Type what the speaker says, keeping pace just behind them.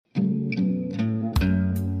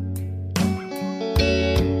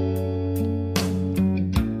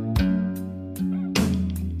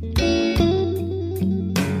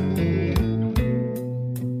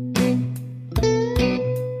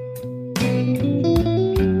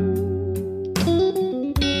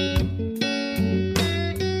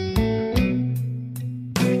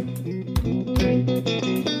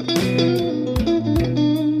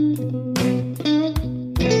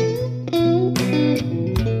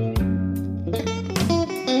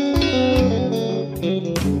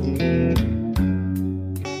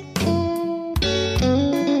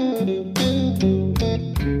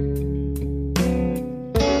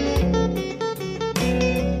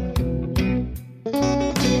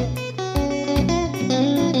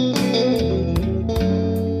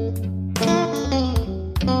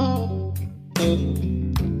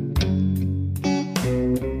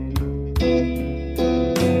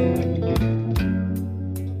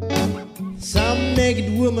Some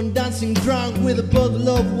naked woman dancing drunk with a bottle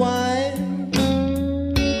of wine.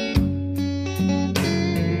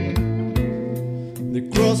 They're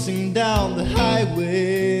crossing down the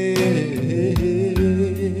highway.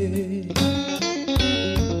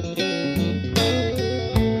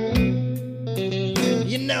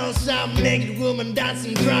 You know, some naked woman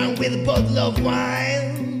dancing drunk with a bottle of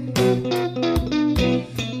wine.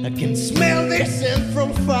 I can smell their scent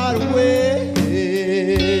from far away.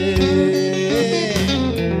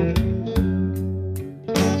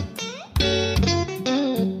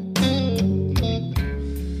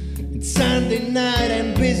 It's Sunday night,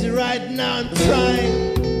 I'm busy right now, I'm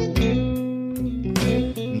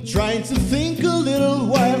trying to think a little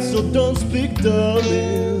while, so don't speak,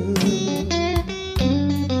 darling.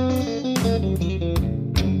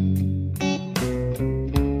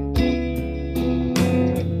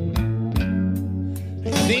 I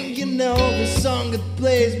think you know the song that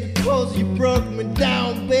plays because you broke me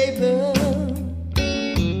down, baby.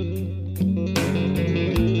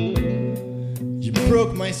 You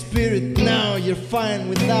broke my spirit, now you're fine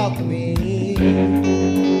without me.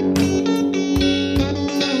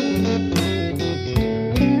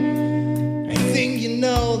 I think you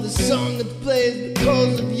know the song that plays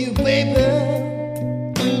because of you, baby.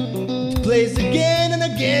 It plays again and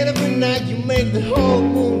again every night, you make the whole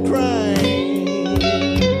moon cry.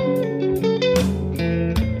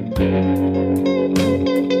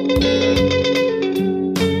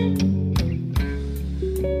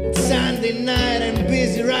 Sunday night, I'm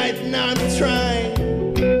busy right now, I'm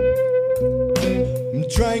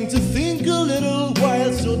trying to think a little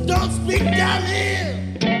while, so don't speak, darling.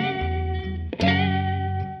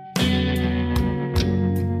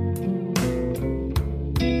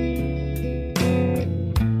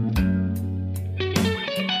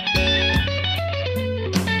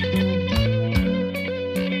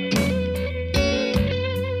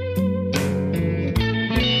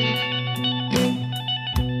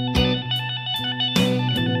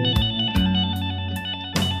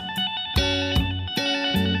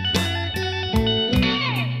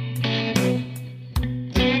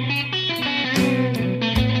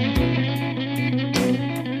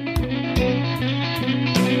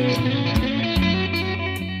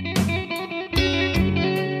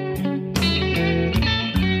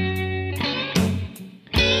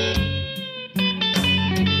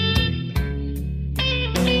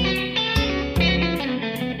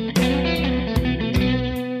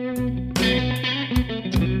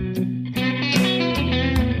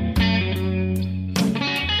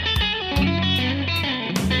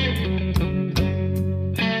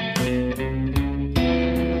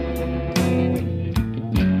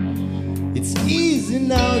 It's easy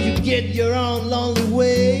now, you get your own lonely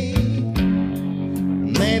way.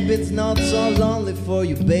 Maybe it's not so lonely for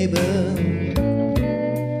you, baby.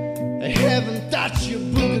 I haven't touched your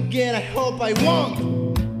book again, I hope I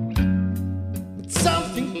won't. But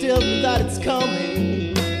something tells me that it's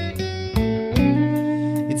coming.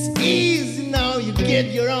 It's easy now, you get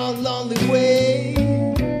your own lonely way.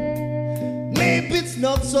 Maybe it's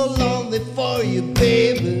not so lonely for you,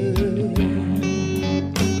 baby.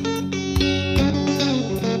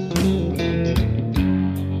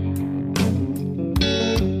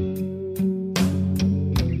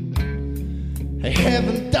 I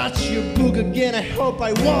haven't touched your book again, I hope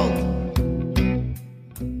I won't.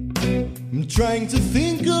 I'm trying to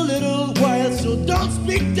think a little while, so don't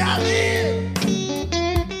speak, darling.